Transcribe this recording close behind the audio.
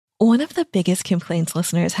One of the biggest complaints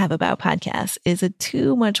listeners have about podcasts is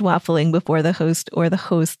too much waffling before the host or the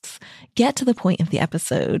hosts get to the point of the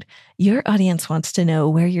episode. Your audience wants to know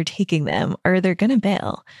where you're taking them or they're going to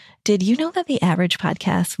bail. Did you know that the average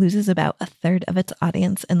podcast loses about a third of its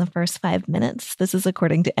audience in the first 5 minutes? This is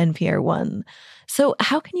according to NPR One. So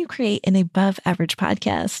how can you create an above average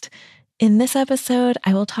podcast? In this episode,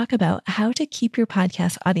 I will talk about how to keep your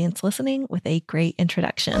podcast audience listening with a great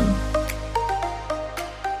introduction.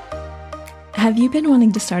 Have you been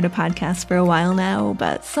wanting to start a podcast for a while now,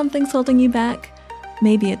 but something's holding you back?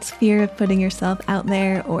 Maybe it's fear of putting yourself out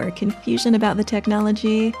there or confusion about the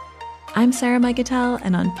technology. I'm Sarah Mikutel,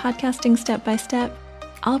 and on Podcasting Step by Step,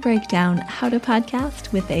 I'll break down how to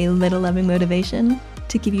podcast with a little loving motivation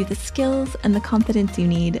to give you the skills and the confidence you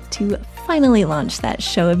need to finally launch that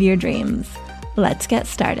show of your dreams. Let's get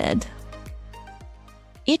started.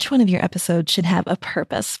 Each one of your episodes should have a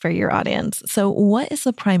purpose for your audience. So what is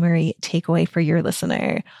the primary takeaway for your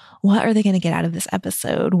listener? What are they going to get out of this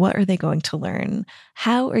episode? What are they going to learn?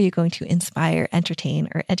 How are you going to inspire, entertain,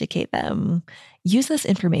 or educate them? Use this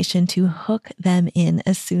information to hook them in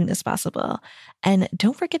as soon as possible. And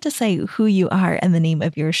don't forget to say who you are and the name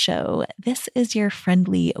of your show. This is your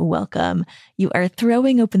friendly welcome. You are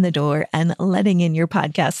throwing open the door and letting in your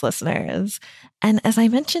podcast listeners. And as I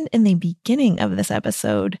mentioned in the beginning of this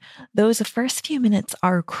episode, those first few minutes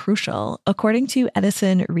are crucial. According to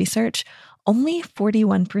Edison Research, only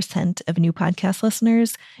 41% of new podcast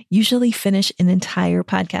listeners usually finish an entire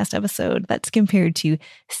podcast episode. That's compared to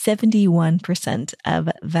 71% of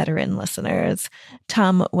veteran listeners.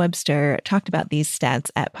 Tom Webster talked about these stats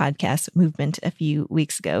at Podcast Movement a few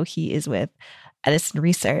weeks ago. He is with Edison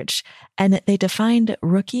Research, and they defined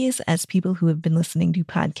rookies as people who have been listening to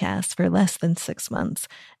podcasts for less than 6 months,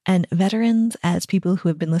 and veterans as people who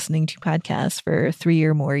have been listening to podcasts for 3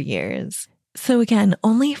 or more years. So again,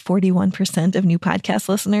 only 41% of new podcast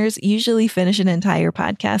listeners usually finish an entire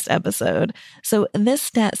podcast episode. So this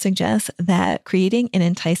stat suggests that creating an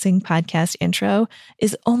enticing podcast intro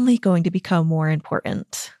is only going to become more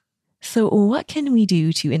important. So what can we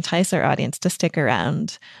do to entice our audience to stick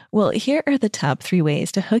around? Well, here are the top 3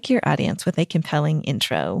 ways to hook your audience with a compelling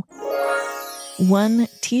intro. 1,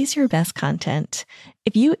 tease your best content.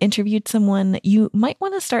 If you interviewed someone, you might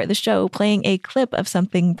want to start the show playing a clip of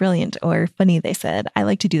something brilliant or funny they said. I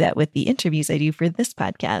like to do that with the interviews I do for this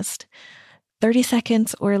podcast. 30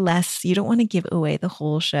 seconds or less. You don't want to give away the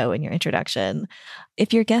whole show in your introduction.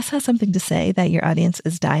 If your guest has something to say that your audience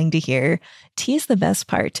is dying to hear, tease the best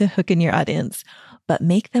part to hook in your audience, but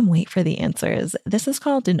make them wait for the answers. This is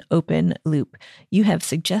called an open loop. You have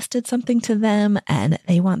suggested something to them and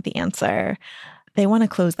they want the answer. They want to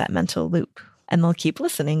close that mental loop, and they'll keep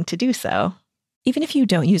listening to do so. Even if you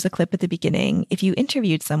don't use a clip at the beginning, if you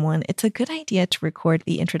interviewed someone, it's a good idea to record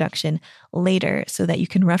the introduction later so that you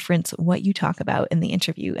can reference what you talk about in the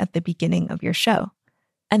interview at the beginning of your show.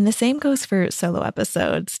 And the same goes for solo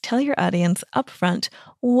episodes. Tell your audience upfront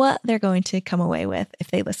what they're going to come away with if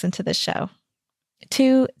they listen to this show.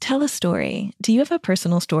 2, tell a story. Do you have a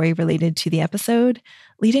personal story related to the episode?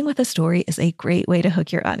 Leading with a story is a great way to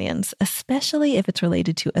hook your audience, especially if it's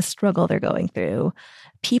related to a struggle they're going through.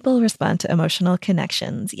 People respond to emotional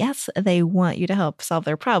connections. Yes, they want you to help solve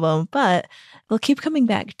their problem, but they'll keep coming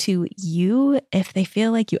back to you if they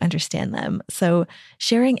feel like you understand them. So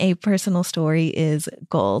sharing a personal story is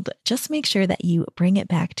gold. Just make sure that you bring it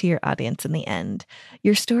back to your audience in the end.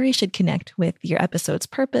 Your story should connect with your episode's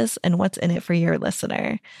purpose and what's in it for your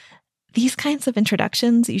listener. These kinds of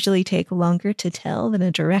introductions usually take longer to tell than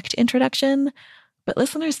a direct introduction, but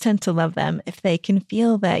listeners tend to love them if they can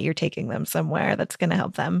feel that you're taking them somewhere that's going to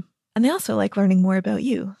help them. And they also like learning more about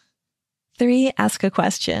you. 3, ask a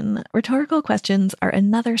question. Rhetorical questions are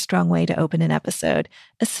another strong way to open an episode,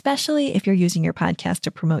 especially if you're using your podcast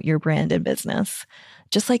to promote your brand and business.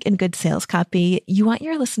 Just like in good sales copy, you want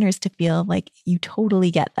your listeners to feel like you totally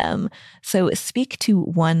get them. So speak to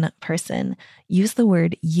one person. Use the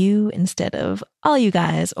word you instead of all you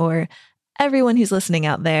guys or everyone who's listening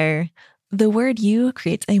out there. The word you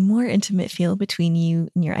creates a more intimate feel between you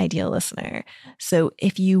and your ideal listener. So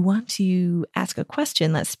if you want to ask a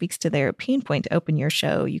question that speaks to their pain point to open your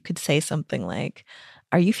show, you could say something like,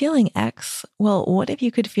 are you feeling X? Well, what if you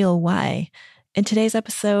could feel Y? In today's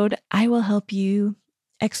episode, I will help you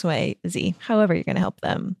X, Y, Z, however you're going to help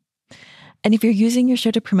them. And if you're using your show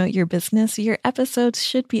to promote your business, your episodes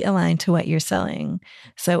should be aligned to what you're selling.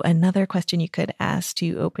 So another question you could ask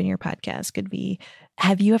to open your podcast could be,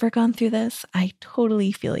 have you ever gone through this? I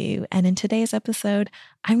totally feel you. And in today's episode,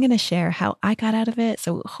 I'm going to share how I got out of it.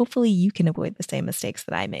 So hopefully you can avoid the same mistakes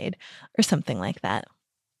that I made or something like that.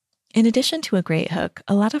 In addition to a great hook,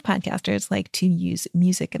 a lot of podcasters like to use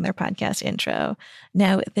music in their podcast intro.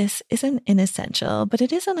 Now, this isn't an essential, but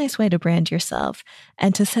it is a nice way to brand yourself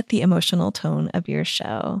and to set the emotional tone of your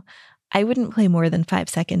show. I wouldn't play more than 5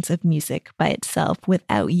 seconds of music by itself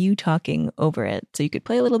without you talking over it. So you could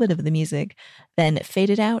play a little bit of the music, then fade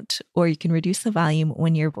it out, or you can reduce the volume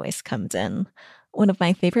when your voice comes in. One of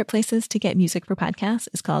my favorite places to get music for podcasts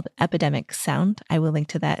is called Epidemic Sound. I will link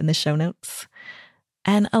to that in the show notes.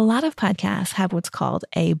 And a lot of podcasts have what's called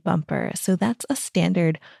a bumper. So that's a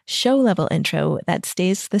standard show level intro that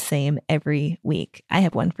stays the same every week. I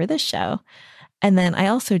have one for this show. And then I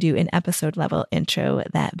also do an episode level intro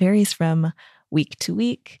that varies from week to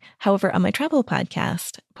week. However, on my travel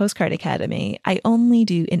podcast, Postcard Academy, I only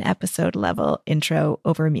do an episode level intro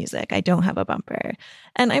over music. I don't have a bumper.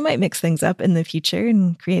 And I might mix things up in the future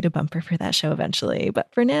and create a bumper for that show eventually. But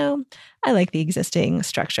for now, I like the existing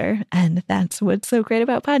structure. And that's what's so great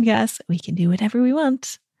about podcasts. We can do whatever we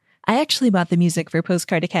want. I actually bought the music for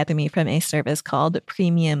Postcard Academy from a service called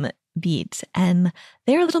Premium Beat, and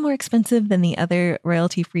they're a little more expensive than the other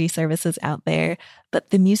royalty-free services out there,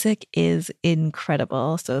 but the music is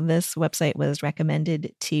incredible. So this website was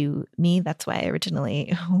recommended to me. That's why I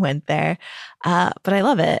originally went there. But I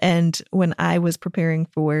love it. And when I was preparing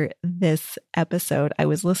for this episode, I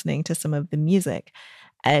was listening to some of the music.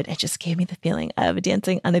 And it just gave me the feeling of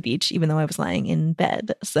dancing on a beach, even though I was lying in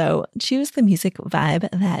bed. So choose the music vibe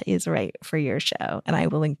that is right for your show. And I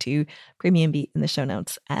will link to Premium Beat in the show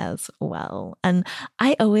notes as well. And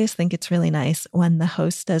I always think it's really nice when the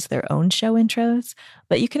host does their own show intros,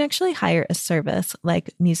 but you can actually hire a service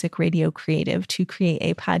like Music Radio Creative to create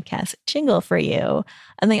a podcast jingle for you.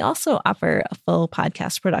 And they also offer a full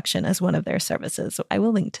podcast production as one of their services. So I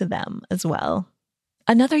will link to them as well.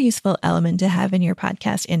 Another useful element to have in your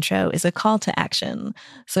podcast intro is a call to action.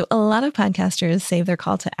 So a lot of podcasters save their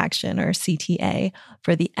call to action, or CTA,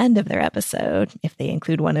 for the end of their episode, if they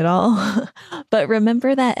include one at all. But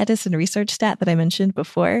remember that Edison research stat that I mentioned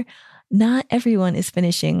before? Not everyone is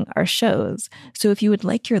finishing our shows. So if you would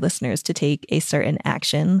like your listeners to take a certain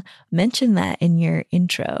action, mention that in your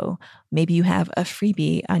intro. Maybe you have a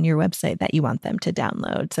freebie on your website that you want them to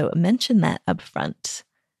download. So mention that up front.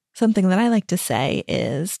 Something that I like to say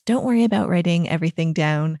is, don't worry about writing everything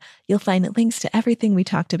down. You'll find links to everything we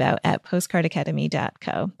talked about at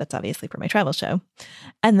postcardacademy.co. That's obviously for my travel show.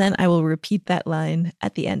 And then I will repeat that line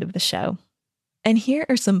at the end of the show. And here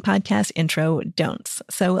are some podcast intro don'ts.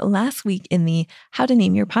 So last week in the How to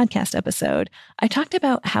Name Your Podcast episode, I talked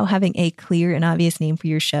about how having a clear and obvious name for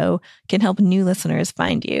your show can help new listeners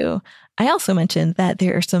find you. I also mentioned that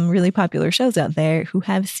there are some really popular shows out there who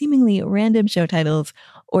have seemingly random show titles,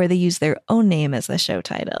 or they use their own name as the show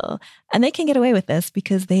title. And they can get away with this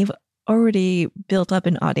because they've already built up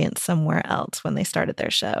an audience somewhere else when they started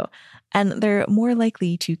their show. And they're more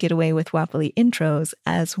likely to get away with waffly intros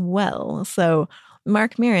as well. So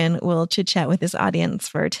Mark Maron will chit-chat with his audience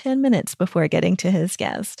for 10 minutes before getting to his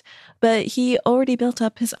guest. But he already built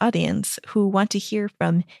up his audience who want to hear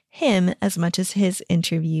from him as much as his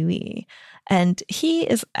interviewee. And he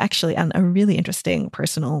is actually on a really interesting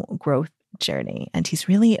personal growth journey. And he's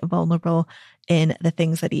really vulnerable in the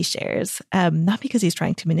things that he shares, not because he's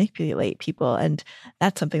trying to manipulate people. And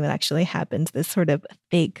that's something that actually happens, this sort of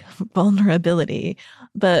fake vulnerability.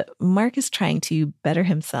 But Mark is trying to better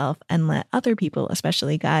himself and let other people,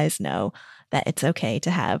 especially guys, know that it's okay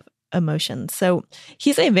to have emotions. So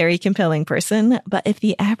he's a very compelling person. But if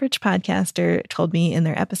the average podcaster told me in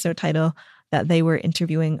their episode title that they were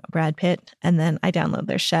interviewing Brad Pitt, and then I download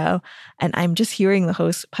their show and I'm just hearing the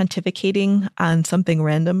host pontificating on something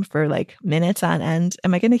random for like minutes on end,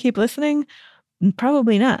 am I going to keep listening?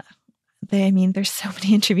 Probably not. There's so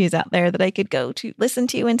many interviews out there that I could go to listen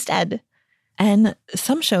to instead. And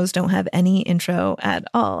some shows don't have any intro at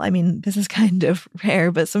all. This is kind of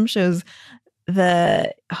rare, but some shows,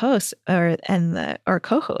 the host or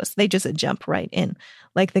co-host, they just jump right in,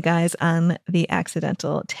 like the guys on the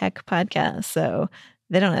Accidental Tech podcast. So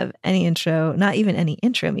they don't have any intro, not even any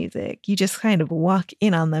intro music. You just kind of walk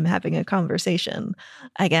in on them having a conversation.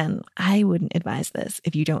 Again, I wouldn't advise this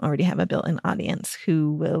if you don't already have a built-in audience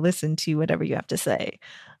who will listen to whatever you have to say.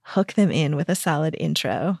 Hook them in with a solid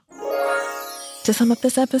intro. To sum up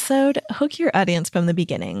this episode, hook your audience from the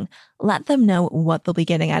beginning. Let them know what they'll be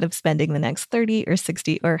getting out of spending the next 30 or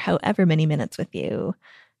 60 or however many minutes with you.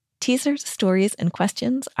 Teasers, stories, and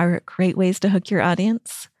questions are great ways to hook your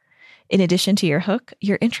audience. In addition to your hook,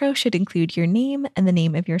 your intro should include your name and the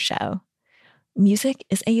name of your show. Music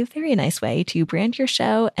is a very nice way to brand your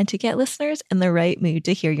show and to get listeners in the right mood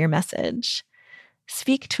to hear your message.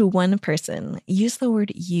 Speak to one person. Use the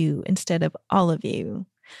word you instead of all of you.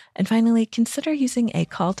 And finally, consider using a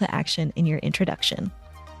call to action in your introduction.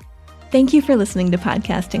 Thank you for listening to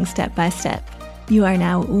Podcasting Step by Step. You are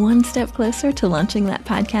now one step closer to launching that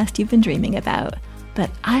podcast you've been dreaming about. But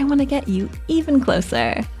I want to get you even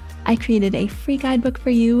closer. I created a free guidebook for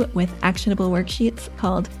you with actionable worksheets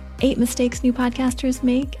called 8 Mistakes New Podcasters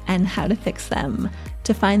Make and How to Fix Them.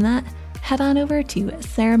 To find that, head on over to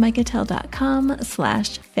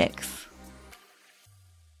sarahmikatel.com/fix.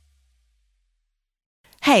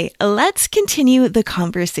 Hey, let's continue the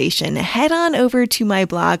conversation. Head on over to my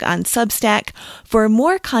blog on Substack for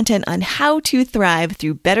more content on how to thrive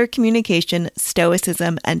through better communication,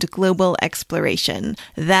 stoicism, and global exploration.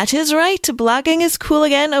 That is right, blogging is cool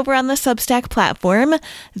again over on the Substack platform.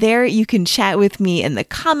 There you can chat with me in the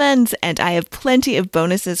comments, and I have plenty of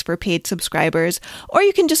bonuses for paid subscribers, or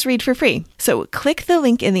you can just read for free. So click the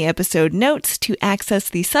link in the episode notes to access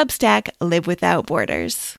the Substack Live Without Borders.